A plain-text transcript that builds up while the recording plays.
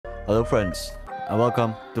Hello friends, and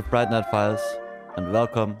welcome to FrightNight Files, and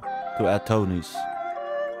welcome to At Tony's.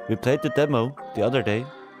 We played the demo the other day,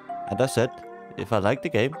 and I said, if I like the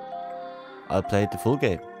game, I'll play the full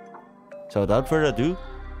game. So without further ado,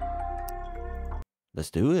 let's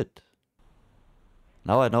do it.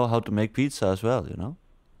 Now I know how to make pizza as well, you know?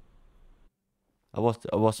 I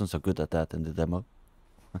wasn't so good at that in the demo.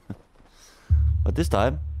 But this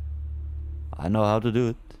time, I know how to do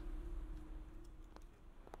it.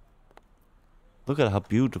 Look at how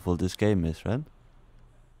beautiful this game is, right?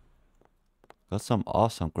 Got some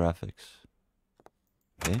awesome graphics.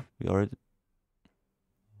 Okay, we already...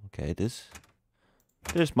 Okay,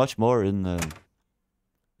 there's much more in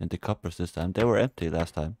the coppers this time. They were empty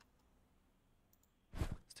last time.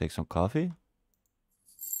 Let's take some coffee.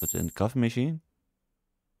 Put it in the coffee machine.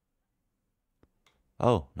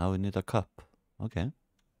 Oh, now we need a cup. Okay.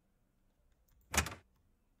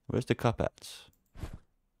 Where's the cup at?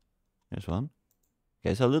 Here's one.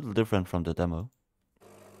 Okay, it's a little different from the demo.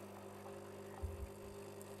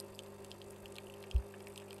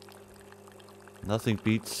 Nothing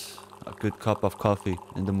beats a good cup of coffee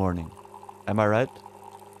in the morning. Am I right?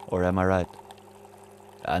 Or am I right?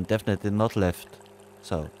 I'm definitely not left.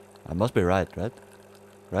 So, I must be right, right?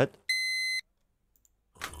 Right?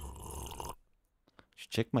 Should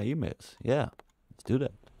check my emails. Yeah, let's do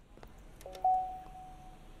that.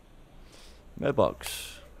 Mailbox.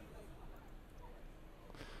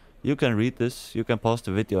 You can read this. You can pause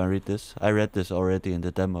the video and read this. I read this already in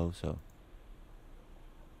the demo, so...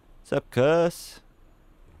 What's up, cuz?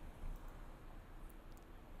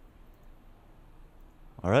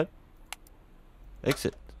 Alright.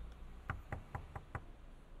 Exit.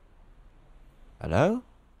 Hello?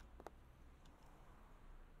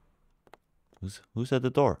 Who's at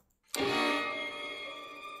the door?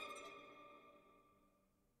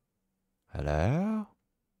 Hello?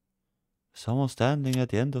 Someone standing at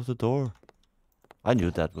the end of the door. I knew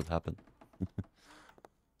that would happen.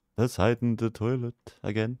 Let's hide in the toilet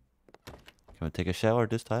again. Can we take a shower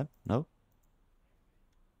this time? No?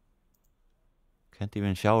 Can't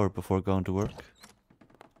even shower before going to work.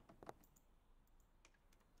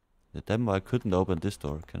 The demo I couldn't open this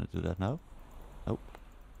door. Can I do that now? Nope.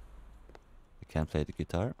 I can't play the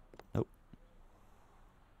guitar. Nope.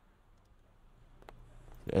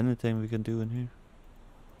 Is there anything we can do in here?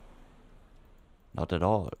 Not at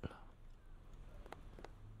all.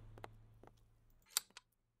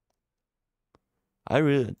 I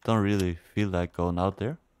don't really feel like going out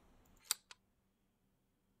there.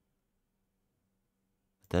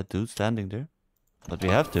 That dude standing there. But we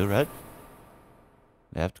have to, right?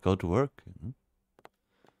 We have to go to work. You know?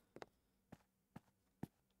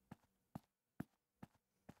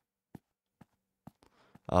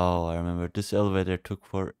 Oh, I remember this elevator took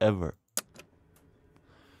forever.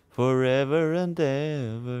 Forever and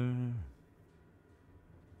ever.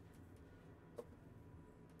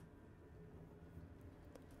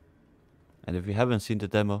 And if you haven't seen the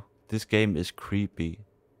demo, this game is creepy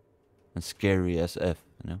and scary as F,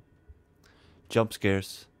 you know? Jump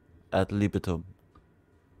scares ad libitum.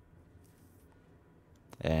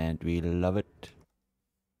 And we love it.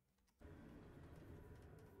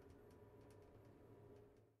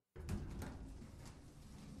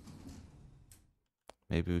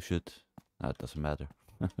 Maybe we should... No, it doesn't matter.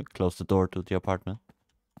 Close the door to the apartment.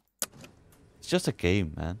 It's just a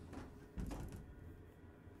game, man.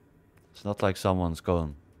 It's not like someone's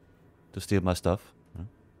going to steal my stuff.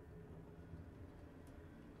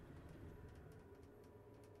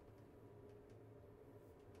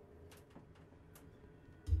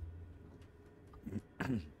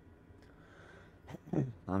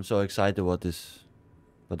 I'm so excited what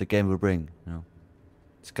the game will bring, you know.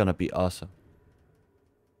 It's gonna be awesome.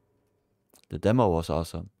 The demo was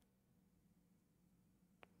awesome.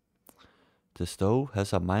 The stove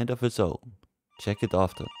has a mind of its own. Check it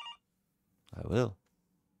often. I will.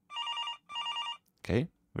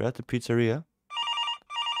 Okay, we're at the pizzeria.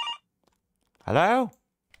 Hello?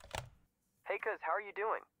 Hey cuz, how are you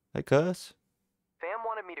doing? Hey cuz. Fam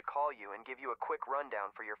wanted me to call you and give you a quick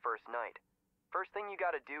rundown for your first night. First thing you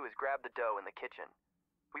gotta do is grab the dough in the kitchen.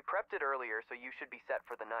 We prepped it earlier, so you should be set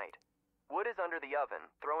for the night. Wood is under the oven.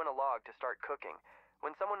 Throw in a log to start cooking.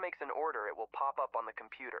 When someone makes an order, it will pop up on the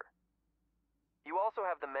computer. You also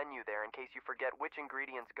have the menu there in case you forget which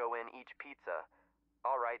ingredients go in each pizza.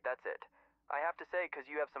 Alright, that's it. I have to say, cause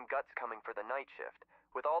you have some guts coming for the night shift.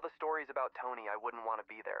 With all the stories about Tony, I wouldn't want to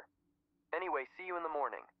be there. Anyway, see you in the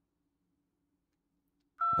morning.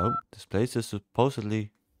 Oh, this place is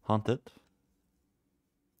supposedly haunted.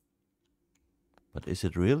 But is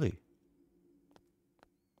it really?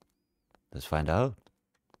 Let's find out.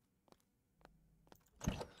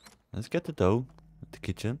 Let's get the dough at the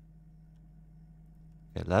kitchen.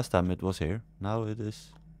 Okay, last time it was here. Now it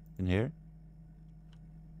is in here.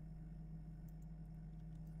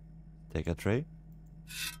 Take a tray.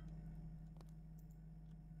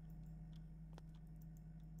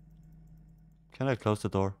 Can I close the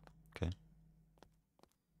door? Okay.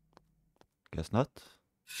 Guess not.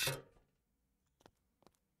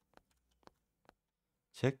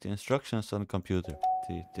 Check the instructions on the computer.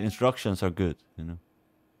 The instructions are good, you know.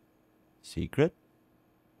 Secret?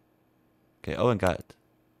 Okay, oven guide.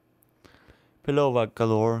 Pilova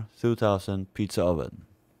Galore 2000 pizza oven.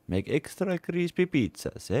 Make extra crispy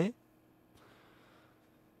pizzas, eh?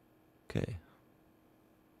 Okay.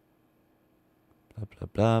 Blah blah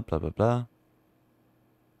blah blah blah blah.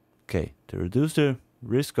 Okay, to reduce the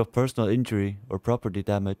risk of personal injury or property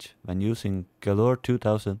damage when using Galore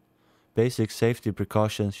 2000, basic safety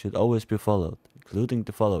precautions should always be followed, including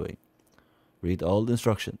the following. Read all the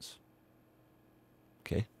instructions.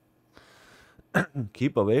 Okay.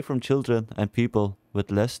 Keep away from children and people with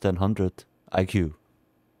less than 100 IQ.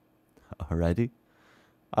 Alrighty.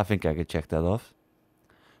 I think I can check that off.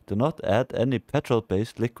 Do not add any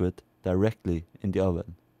petrol-based liquid directly in the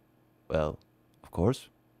oven. Well, of course.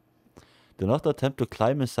 Do not attempt to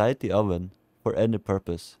climb inside the oven for any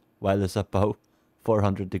purpose while it's above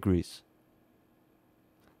 400 degrees.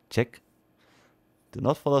 Check. Do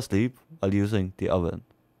not fall asleep while using the oven.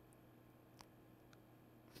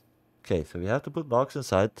 Okay, so we have to put logs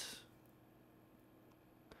inside.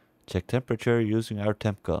 Check temperature using our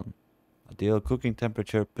temp gun. Ideal cooking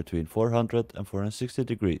temperature between 400 and 460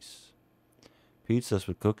 degrees. Pizzas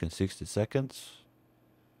will cook in 60 seconds.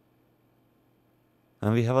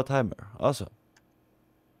 And we have a timer. Awesome.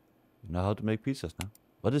 We know how to make pizzas now.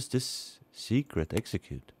 What is this secret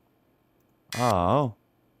execute? Oh.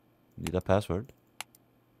 Need a password.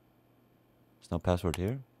 There's no password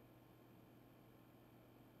here.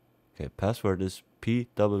 Okay, password is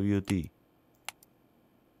PWD.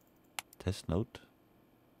 Test note.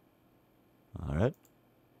 Alright.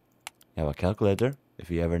 You have a calculator, if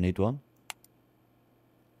you ever need one.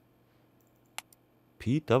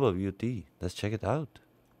 PWD. Let's check it out.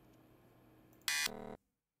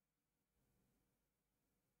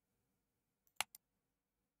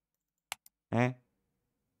 Eh?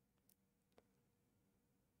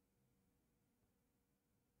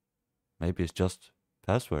 Maybe it's just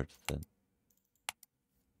password then.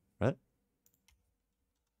 Right?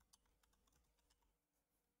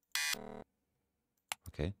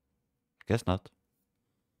 Okay. Guess not.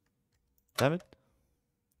 Damn it.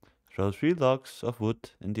 Throw 3 logs of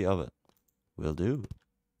wood in the oven. Will do.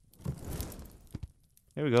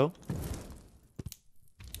 Here we go.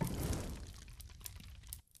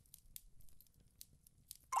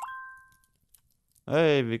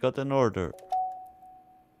 Hey, we got an order.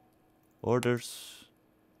 Orders.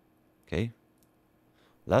 Okay.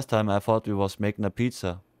 Last time I thought we was making a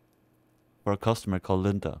pizza for a customer called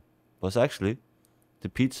Linda. But it's actually the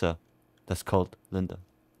pizza that's called Linda.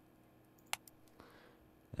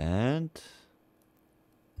 And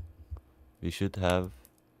we should have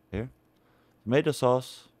here tomato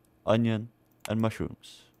sauce, onion, and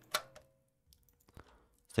mushrooms.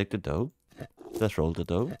 Let's take the dough. Let's roll the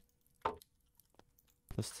dough.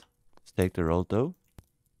 Let's take the rolled dough.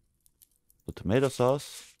 Put tomato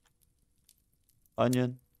sauce,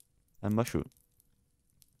 onion, and mushroom.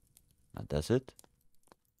 And that's it.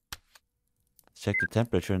 Let's check the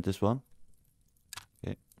temperature in this one.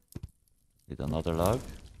 Okay. Need another log.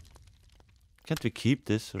 Can't we keep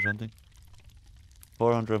this or something?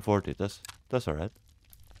 440. That's alright.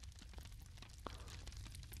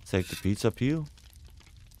 Take the pizza peel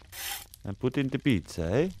and put in the pizza,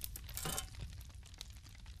 eh?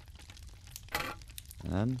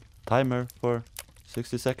 And timer for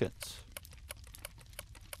 60 seconds.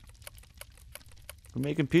 We're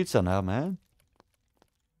making pizza now, man.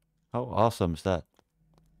 How awesome is that?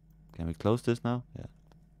 Can we close this now? Yeah.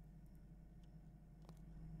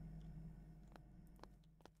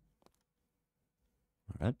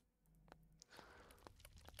 Alright.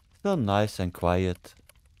 Still nice and quiet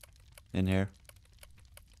in here.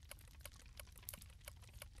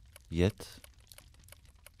 Yet,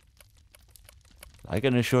 I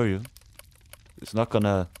can assure you, it's not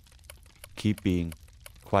gonna keep being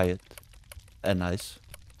quiet and nice.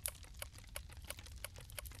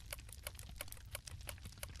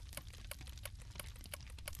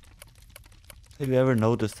 Have you ever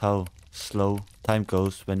noticed how slow time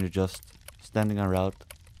goes when you're just standing around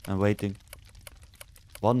and waiting?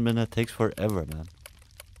 1 minute takes forever, man.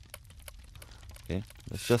 Okay,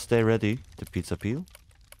 let's just stay ready to pizza peel.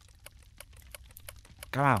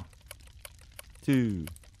 Come on. 2,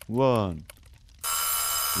 1.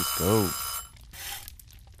 Let's go.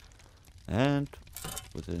 And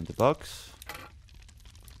put it in the box.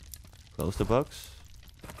 Close the box.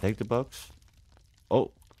 Take the box.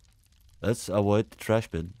 Oh, let's avoid the trash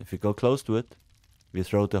bin. If you go close to it, we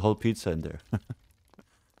throw the whole pizza in there.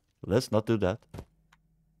 Let's not do that.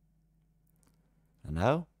 And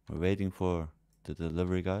now we're waiting for the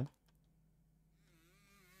delivery guy.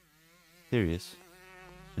 Here he is.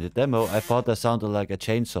 In the demo, I thought that sounded like a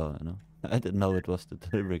chainsaw, you know. I didn't know it was the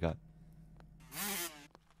delivery guy.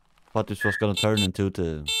 Thought this was gonna turn into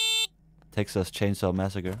the Texas Chainsaw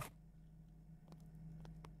Massacre.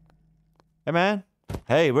 Hey man!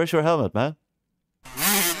 Hey, where's your helmet, man?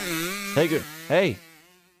 Take it! Hey!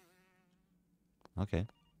 Okay.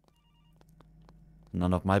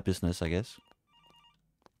 None of my business, I guess.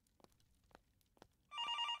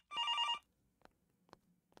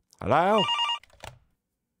 Hello?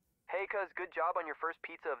 Hey, cuz, good job on your first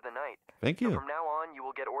pizza of the night. Thank So you. from now on, you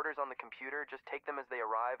will get orders on the computer. Just take them as they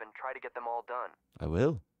arrive and try to get them all done. I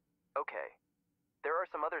will. Okay. There are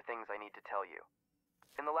some other things I need to tell you.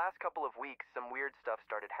 In the last couple of weeks, some weird stuff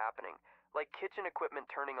started happening, like kitchen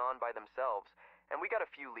equipment turning on by themselves, and we got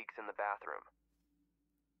a few leaks in the bathroom.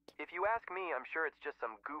 If you ask me, I'm sure it's just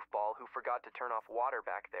some goofball who forgot to turn off water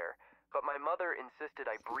back there, but my mother insisted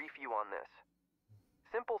I brief you on this.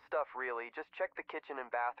 Simple stuff, really. Just check the kitchen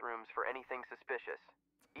and bathrooms for anything suspicious.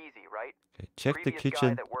 Easy, right? Okay, check the Previous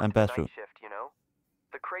kitchen guy that worked and bathroom. night shift, you know?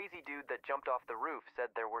 The crazy dude that jumped off the roof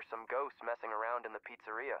said there were some ghosts messing around in the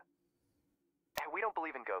pizzeria. We don't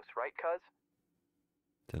believe in ghosts, right, cuz?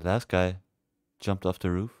 The last guy jumped off the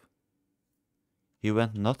roof. He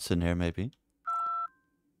went nuts in here, maybe.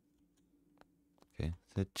 Okay,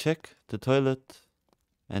 so check the toilet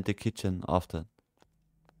and the kitchen often.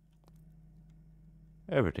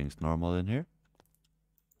 Everything's normal in here.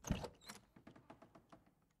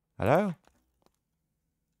 Hello?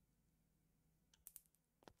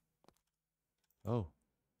 Oh.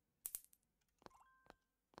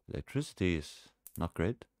 Electricity is not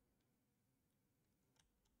great.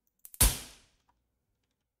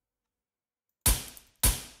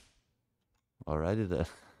 Alrighty then.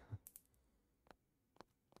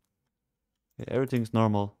 Okay, everything's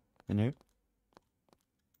normal in here.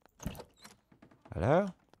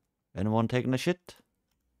 Hello? Anyone taking a shit?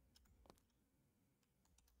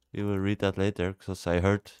 We will read that later, because I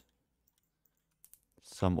heard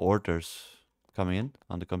some orders coming in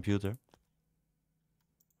on the computer.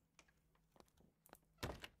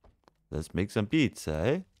 Let's make some pizza,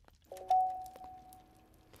 eh?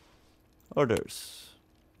 Orders.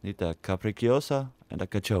 Need a capricciosa and a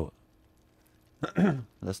cacciosa.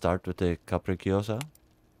 Let's start with the capricciosa.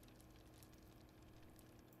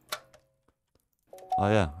 Oh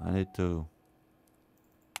yeah, I need to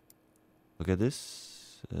look at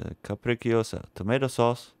this. Capricciosa, tomato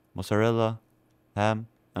sauce, mozzarella, ham,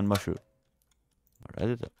 and mushroom.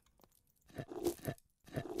 Alright then.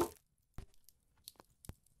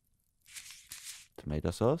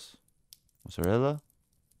 Tomato sauce, mozzarella,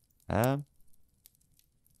 ham,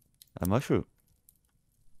 and mushroom.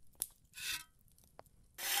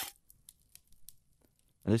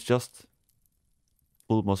 And it's just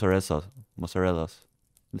full mozzarellas.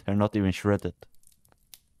 They're not even shredded.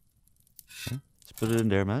 Okay, let's put it in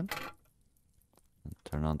there, man. And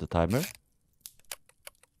turn on the timer.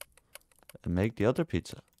 And make the other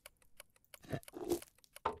pizza.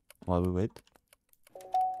 While we wait.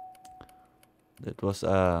 It was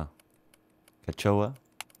a cacciosa,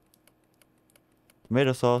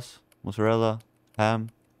 tomato sauce, mozzarella, ham,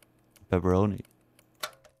 pepperoni.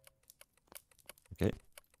 Okay.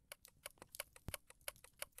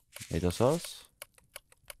 Tomato sauce,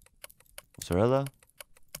 mozzarella,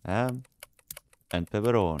 ham, and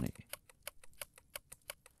pepperoni.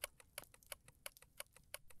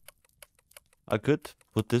 I could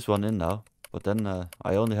put this one in now, but then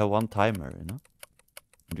I only have one timer, you know?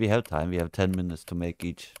 And we have time, we have 10 minutes to make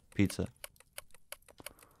each pizza.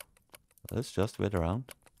 Let's just wait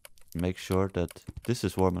around. Make sure that this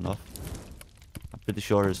is warm enough. I'm pretty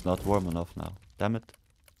sure it's not warm enough now. Damn it.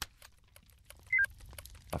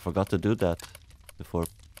 I forgot to do that before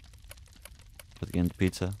putting in the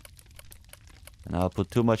pizza. And now I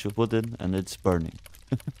put too much wood in and it's burning.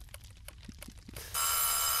 Do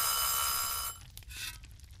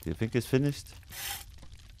you think it's finished?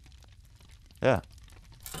 Yeah.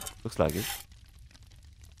 Looks like it.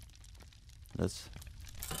 Let's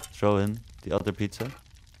throw in the other pizza.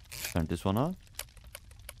 Turn this one on.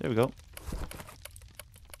 There we go.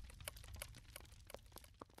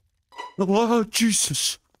 Oh,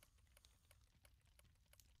 Jesus!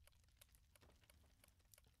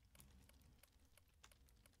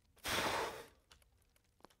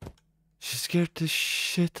 scared the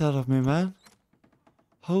shit out of me, man.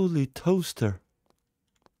 Holy toaster.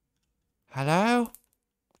 Hello?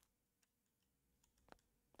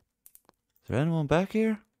 Is there anyone back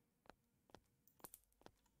here?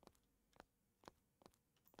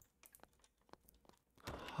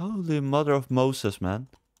 Holy mother of Moses, man.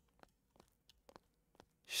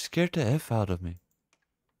 She scared the F out of me.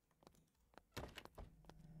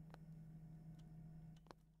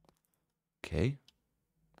 Okay.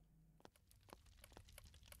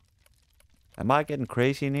 Am I getting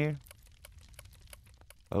crazy in here?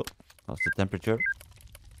 Oh, how's the temperature?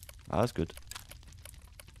 Ah, that's good.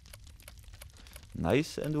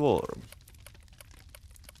 Nice and warm.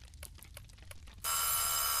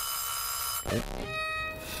 Okay.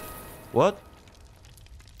 What?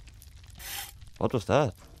 What was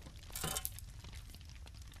that?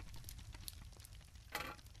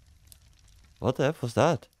 What the F was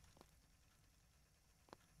that?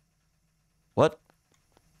 What?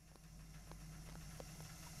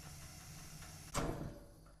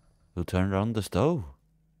 Who turned on the stove?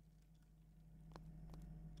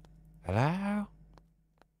 Hello?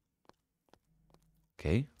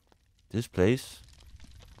 Okay. This place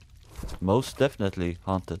is most definitely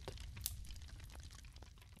haunted.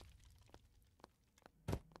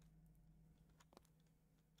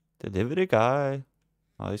 Delivery guy.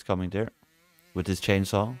 Oh, he's coming there. With his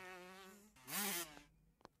chainsaw.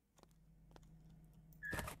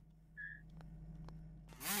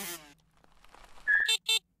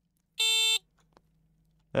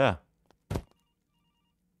 Yeah.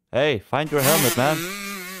 Hey, find your helmet, man.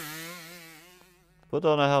 Put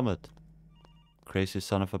on a helmet. Crazy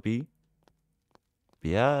son of a bee.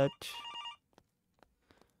 Biatch.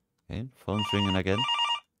 Okay, phone's ringing again.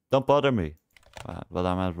 Don't bother me. While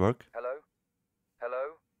I'm at work. Hello?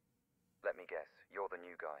 Hello? Let me guess, you're the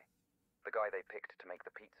new guy. The guy they picked to make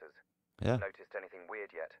the pizzas. Yeah. Noticed anything weird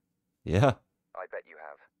yet? Yeah. I bet you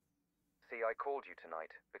have. See, I called you tonight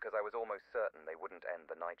because I was almost certain they wouldn't end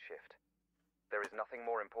the night shift. There is nothing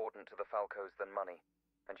more important to the Falcos than money,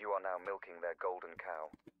 and you are now milking their golden cow.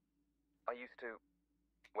 I used to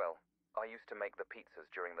make the pizzas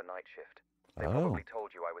during the night shift. They probably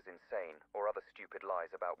told you I was insane or other stupid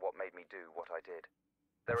lies about what made me do what I did.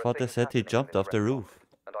 I thought they said he jumped off the roof.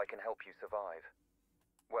 And I can help you survive.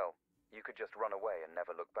 Well, you could just run away and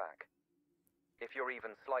never look back. If you're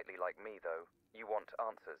even slightly like me, though, you want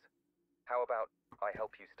answers. How about I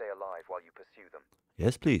help you stay alive while you pursue them?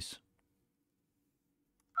 Yes, please.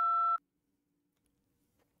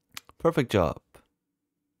 Perfect job.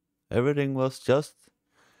 Everything was just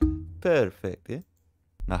perfect, yeah?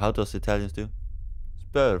 Now, how does Italians do? It's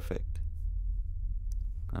perfect.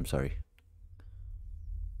 I'm sorry.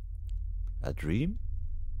 A dream?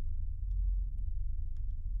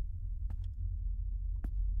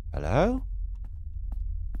 Hello?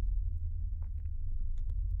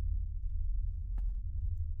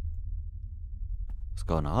 What's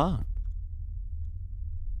going on?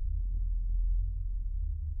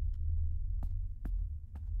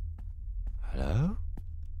 Hello?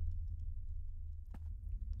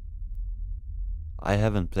 I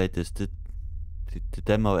haven't played this. The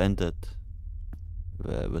demo ended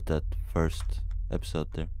with that first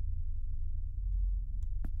episode there.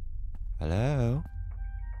 Hello?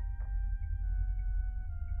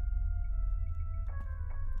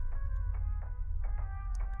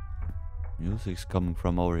 Music's coming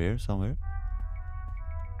from over here somewhere.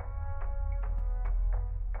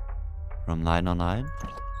 From 909.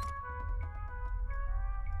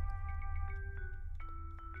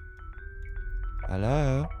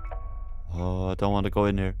 Hello? Oh, I don't want to go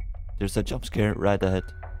in here. There's a jump scare right ahead.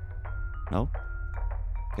 No?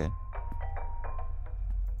 Okay.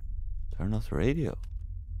 Turn off the radio.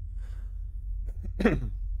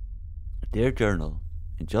 Dear Journal,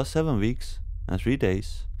 in just 7 weeks and 3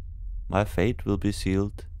 days, my fate will be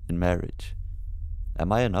sealed in marriage.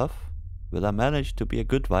 Am I enough? Will I manage to be a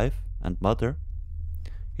good wife and mother?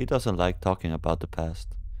 He doesn't like talking about the past.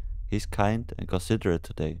 He's kind and considerate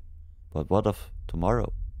today. But what of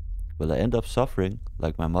tomorrow? Will I end up suffering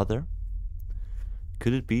like my mother?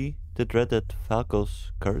 Could it be the dreaded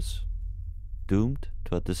Falco's curse? Doomed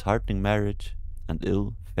to a disheartening marriage and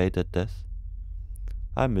ill-fated death?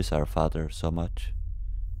 I miss our father so much.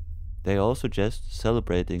 They all suggest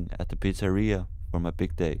celebrating at the pizzeria for my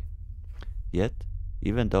big day. Yet,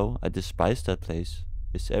 even though I despise that place,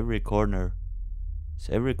 its every corner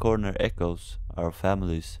echoes our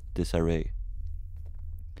family's disarray.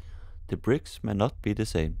 The bricks may not be the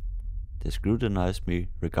same. They scrutinize me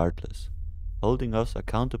regardless, holding us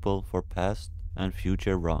accountable for past and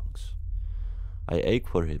future wrongs. I ache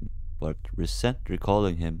for him, but resent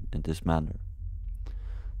recalling him in this manner.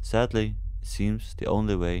 Sadly, it seems the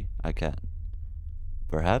only way I can.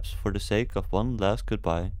 Perhaps for the sake of one last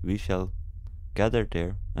goodbye, we shall gather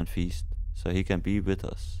there and feast, so he can be with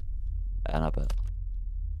us. Annabelle.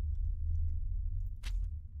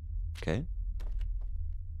 Okay.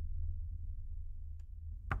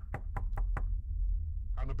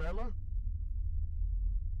 Annabella?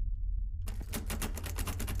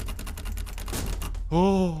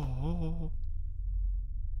 Oh.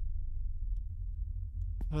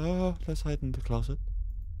 Let's hide in the closet.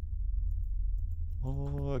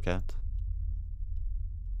 Oh, I can't.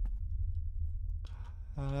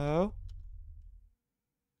 Hello?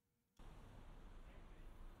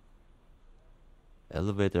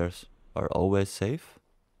 Elevators are always safe?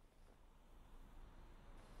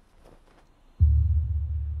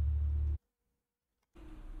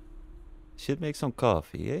 Should make some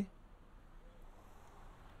coffee, eh?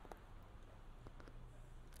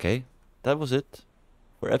 Okay, that was it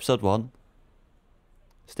for episode 1.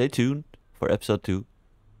 Stay tuned for episode 2.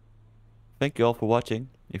 Thank you all for watching.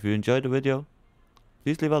 If you enjoyed the video,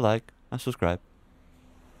 please leave a like and subscribe.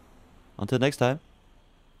 Until next time,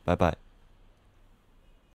 bye bye.